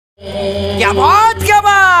क्या बात क्या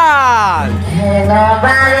बात।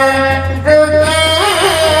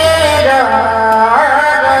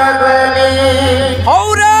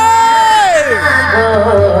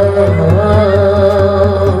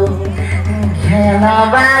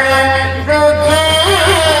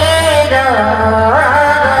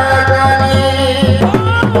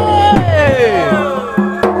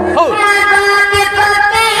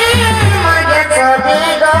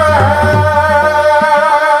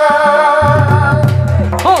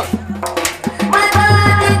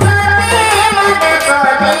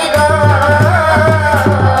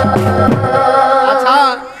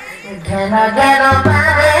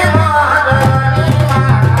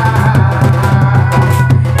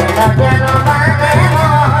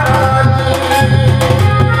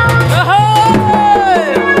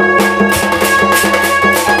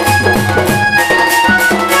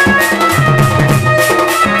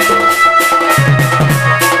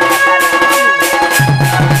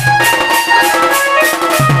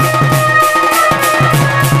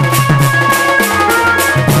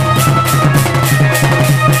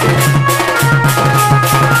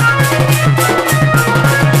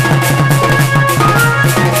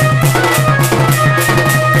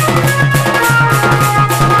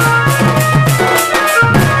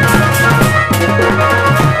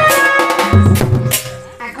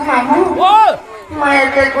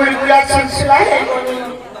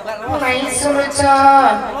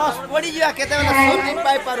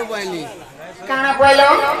 काना बोलो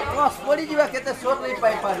बस पड़ी जीवा केते सोर नहीं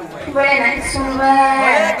पाई पारू बोले नहीं सुनबा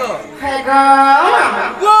है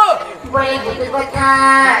गो बोले दिते कथा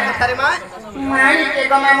थारे मां माई के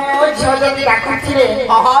गमा मो झोजती डाकुथिले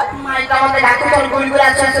माई का मते डाकु तोर गुलगुला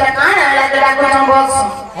ससुरा काना लागे डाकु तोर बस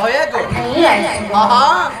होए गो नहीं आई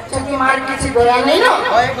चोकी मार किसी गोया नहीं नो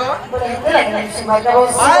होए गो बोले हेते लागे से भाई का बस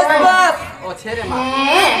बस ओ छेरे मां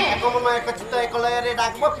एको मन एक चित्त एक लयरे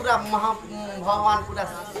डाकबो पूरा महा भगवान पूरा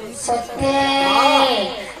सत्य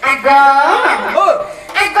आगो आगो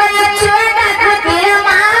ये छुआ डाकु तेरा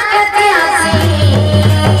मां कते हसी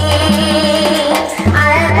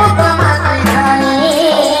आए वो गमा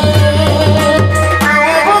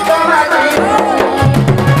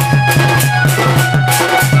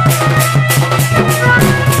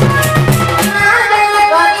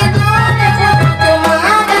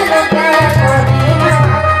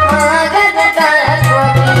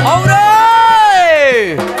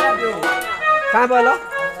बोलो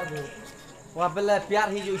वहाँ पे प्यार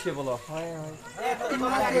ही जो उसे बोलो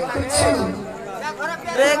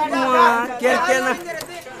देख मुआ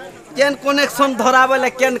केन कनेक्शन धरा बोले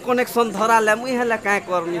केन कनेक्शन धरा ले मुई हला काय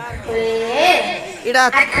करनी इडा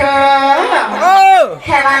ओ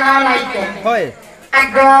हेवा ना लाइके होय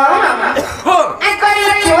आगो आगो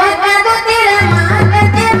ये छुआ का तेरा मां के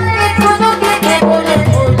खुद के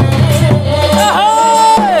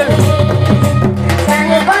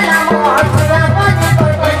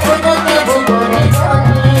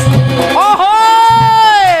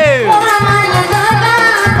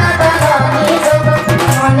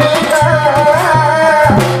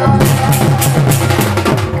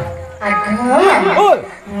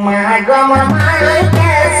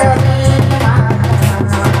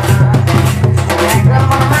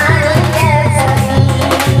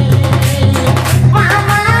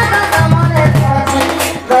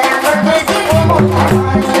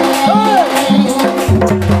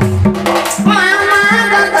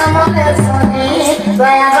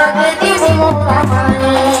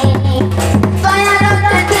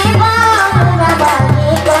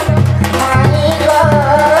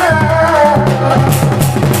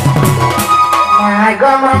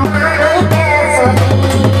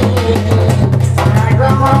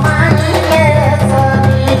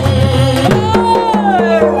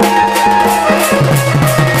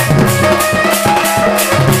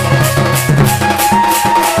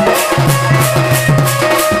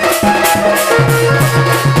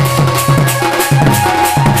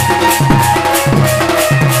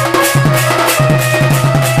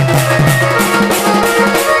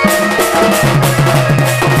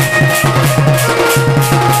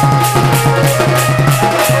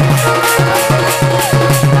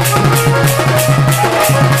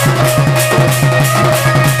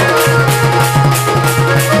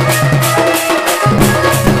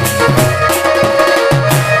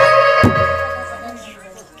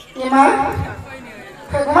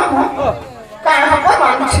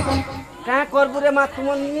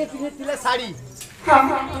बोले साड़ी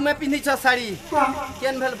तुम्हें पिनी छ साड़ी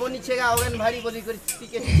केन भेल बोनी छेगा ओगन भारी बोली करी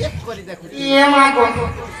टिके चेक करी देखो ये मा को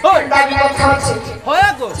हो दाबी को छ होया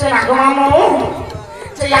को से ना को मामू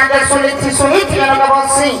से याद सुनी थी ना का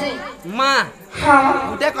बसी मां हाँ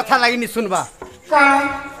गुटे कथा लागिनी सुनबा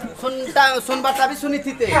कौन सुनबाटा भी सुनी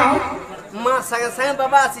थी हाँ माँ संगे संगे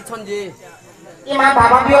बाबा आसी छन जे ये माँ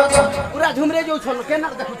बाबा भी हो पूरा झुमरे जो छन केना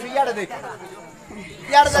देखु छु याड देख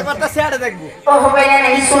त सेड देखबो ओहो पहले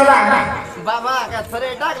नहीं सुनवा बाबा का थरे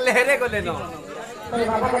डाक लहरे को लेनो मेरे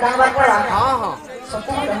बाबा का डाक बात पड़ा हां हां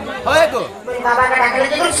सुनते हैं होए को मेरे बाबा का डाक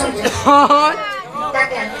लेके कुछ सुनते हां क्या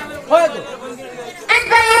क्या होए को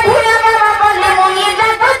अगले भूला बाबा बोले मोनी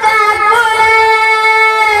डाक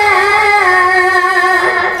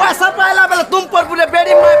पैसा पाला बेला तुम पर पूरे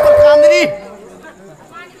बेड़ी माय पर कांदरी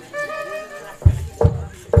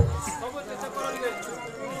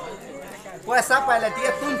पैसा पाला ठीक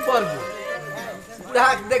है तुम पर बुढ़ा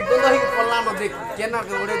देख दोनों ही पल्ला में देख केना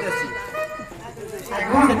के उड़े देसी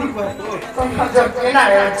तुम नजर केना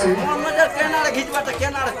रे छी नजर केना रे खिचबा त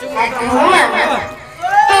केना रे चुम तुम्हारी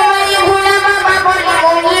भूला बाबा बोले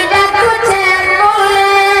मोनी डाक छे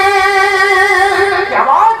क्या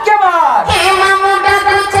बात हे मामू डाक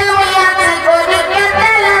छे मैया से गोरी के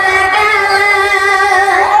तला लगा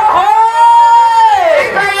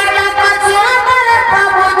कोई डाक छे पर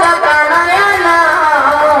प्रभु जगनायना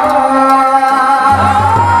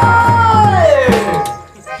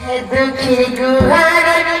हे दुखी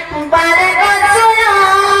गुहारी बारे को सुनो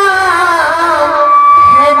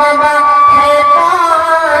हे बाबा हे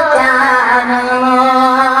पहचानो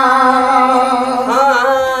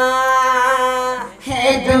हे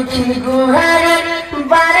दुखी गुहारी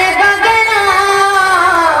बारे गगना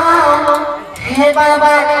हे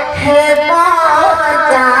बाबा हे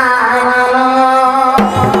पहचानो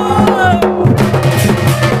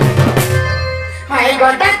हाय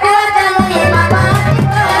गोटा को जमुई बाबा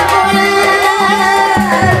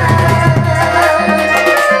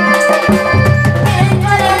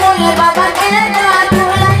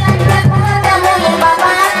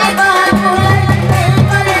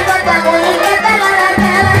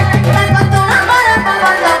बाबा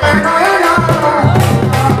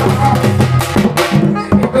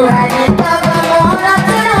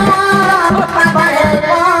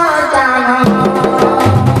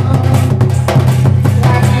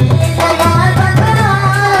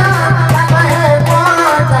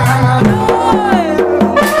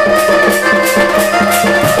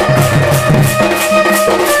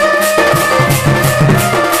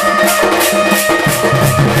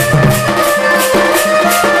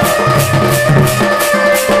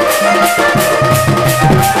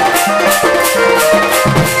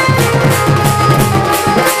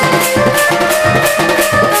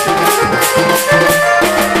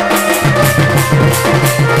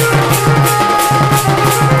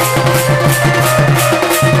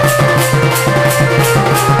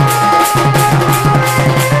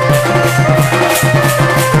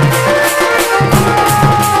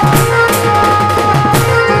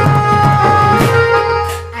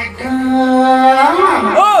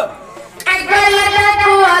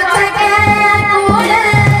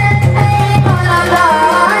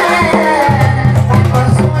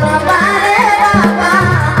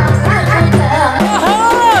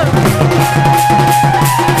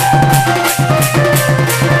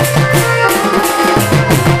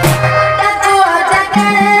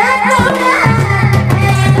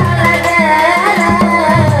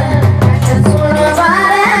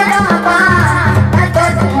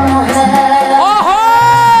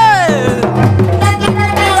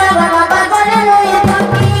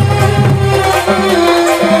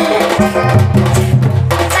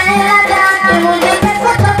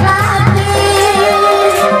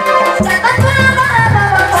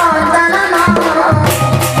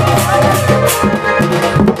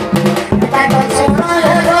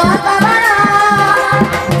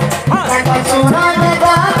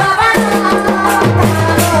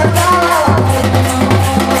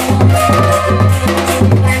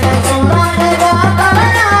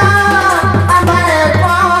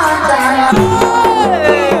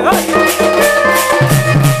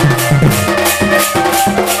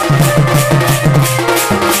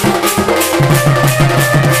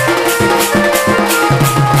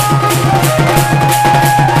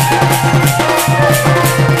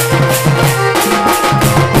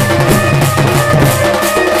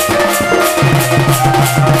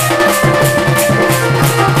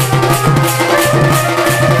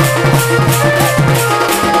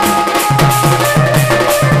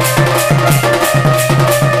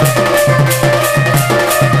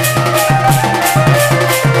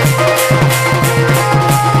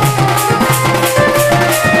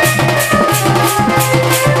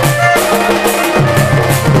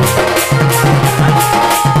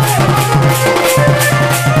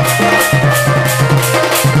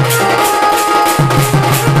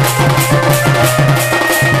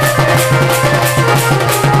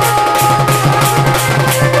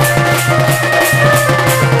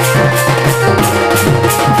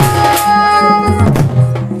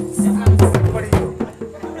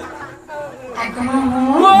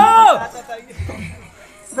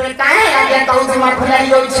तो तुम्हार खुलाई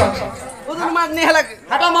होइछ उधर मार नहीं हला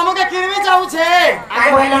हटा मामू के किरमी चाहू छे आ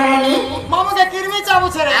बोला ननी मामू के किरमी चाहू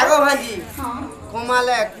छे रे आगो भाजी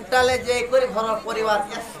कमाले कुटाले जे करी घर परिवार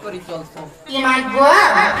एस करी चलतो की मागो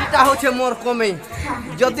इटा होछे मोर कमे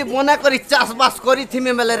जदी बना करी चास बास करी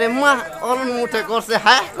थिमे मेले रे मा और मुठे कर से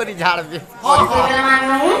हाय करी झाड़बे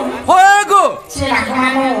मामू होएगो चिला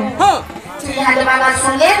मामू हां चिला के बाबा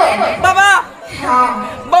सुन ले बाबा हां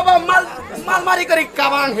बाबा माल माल मारी करी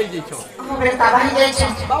काबान हे जइछो हमरे तबाही जाइछ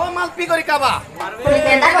बाबा माल पी करी काबा कोई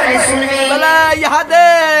केता करे सुनबे बला यहाँ दे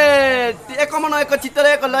एक मन एक चित्र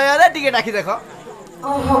एक लय रे टिके राखी देखो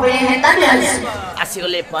ओ होबे हेता बियास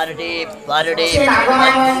आसीगले पारडे चिला गो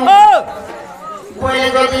मामू ओ बोले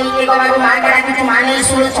दो दिन के बाबा मां का कुछ माने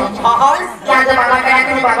सुन हां क्या जो बाबा का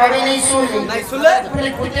कुछ बाबा भी नहीं सुन नहीं सुले बोले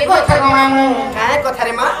कुते को था मामू काय कथा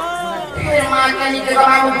रे मां फिर मां के निके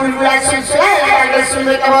बाबा बुलबुला सुलसुला लगा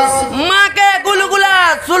सुन के बस मां के गुलगुला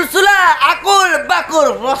सुलसुला आकुल बाकुल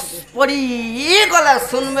रस पड़ी गला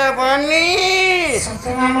सुनबे बनी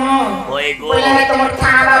सत्य मामू ओए गो बोले है तुम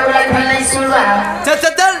था बाबू ला घर नहीं सुनवा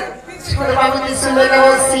चल छोड़ बाबू की सुन के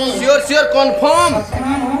बस श्योर कंफर्म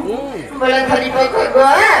बोले धरी को गो